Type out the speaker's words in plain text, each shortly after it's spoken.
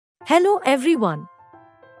Hello everyone.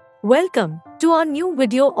 Welcome to our new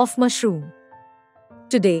video of mushroom.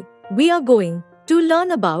 Today, we are going to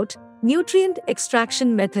learn about nutrient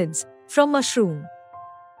extraction methods from mushroom.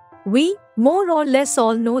 We, more or less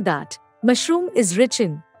all know that mushroom is rich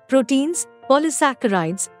in proteins,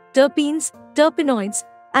 polysaccharides, terpenes, terpenoids,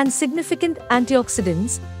 and significant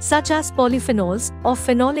antioxidants such as polyphenols or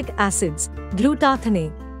phenolic acids,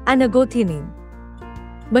 glutathione, and agoutinine.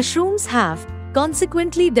 Mushrooms have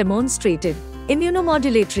consequently demonstrated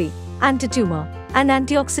immunomodulatory, antitumor, and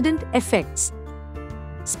antioxidant effects.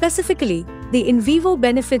 Specifically, the in vivo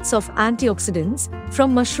benefits of antioxidants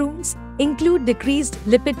from mushrooms include decreased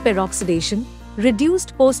lipid peroxidation,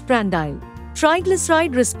 reduced postprandial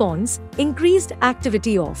triglyceride response, increased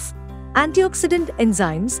activity of antioxidant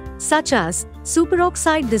enzymes such as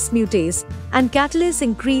superoxide dismutase and catalase,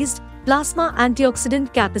 increased plasma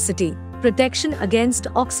antioxidant capacity, protection against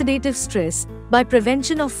oxidative stress by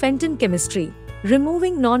prevention of Fenton chemistry,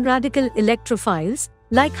 removing non-radical electrophiles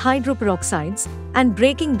like hydroperoxides, and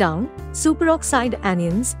breaking down superoxide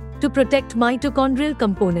anions to protect mitochondrial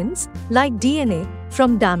components like DNA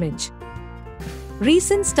from damage.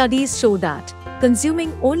 Recent studies show that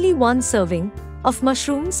consuming only one serving of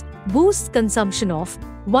mushrooms boosts consumption of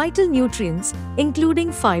vital nutrients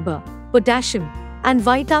including fiber, potassium, and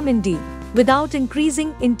vitamin D without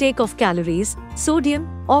increasing intake of calories, sodium,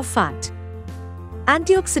 or fat.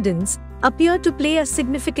 Antioxidants appear to play a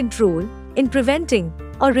significant role in preventing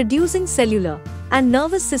or reducing cellular and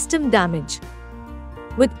nervous system damage,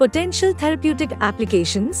 with potential therapeutic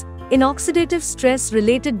applications in oxidative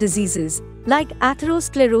stress-related diseases like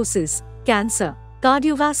atherosclerosis, cancer,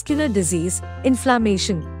 cardiovascular disease,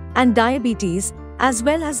 inflammation, and diabetes, as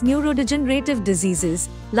well as neurodegenerative diseases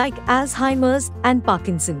like Alzheimer's and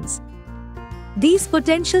Parkinson's. These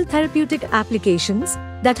potential therapeutic applications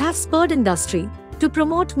that have spurred industry to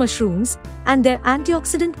promote mushrooms and their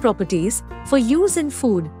antioxidant properties for use in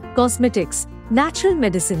food, cosmetics, natural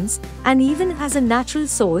medicines, and even as a natural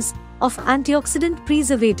source of antioxidant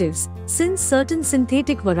preservatives, since certain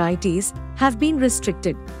synthetic varieties have been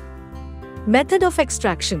restricted. Method of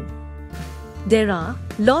extraction. There are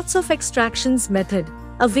lots of extractions method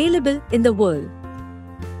available in the world,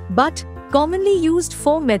 but commonly used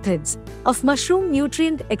 4 methods of mushroom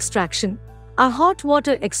nutrient extraction are hot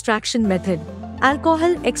water extraction method,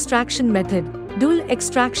 alcohol extraction method, dual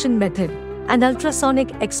extraction method, and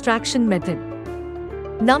ultrasonic extraction method.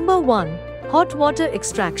 Number 1. Hot water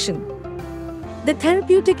extraction. The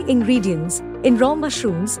therapeutic ingredients in raw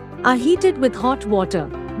mushrooms are heated with hot water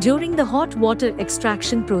during the hot water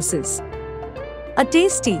extraction process. A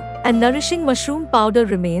tasty and nourishing mushroom powder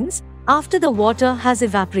remains after the water has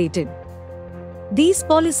evaporated. These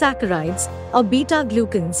polysaccharides or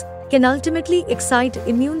beta-glucans can ultimately excite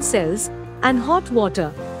immune cells, and hot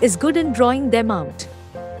water is good in drawing them out.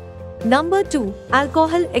 Number 2.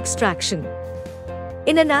 Alcohol extraction.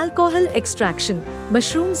 In an alcohol extraction,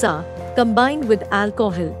 mushrooms are combined with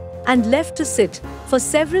alcohol and left to sit for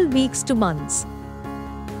several weeks to months.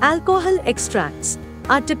 Alcohol extracts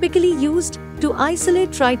are typically used to isolate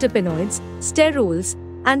triterpenoids, sterols,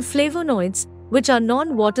 and flavonoids, which are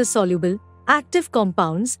non-water soluble active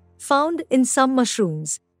compounds found in some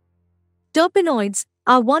mushrooms. Terpenoids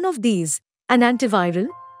are one of these, an antiviral,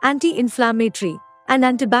 anti-inflammatory, and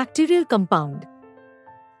antibacterial compound.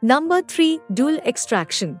 Number 3. Dual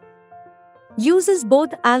extraction. Uses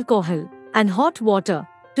both alcohol and hot water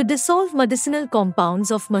to dissolve medicinal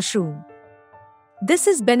compounds of mushroom. This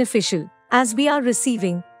is beneficial as we are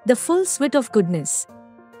receiving the full suite of goodness.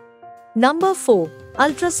 Number 4.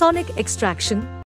 Ultrasonic extraction.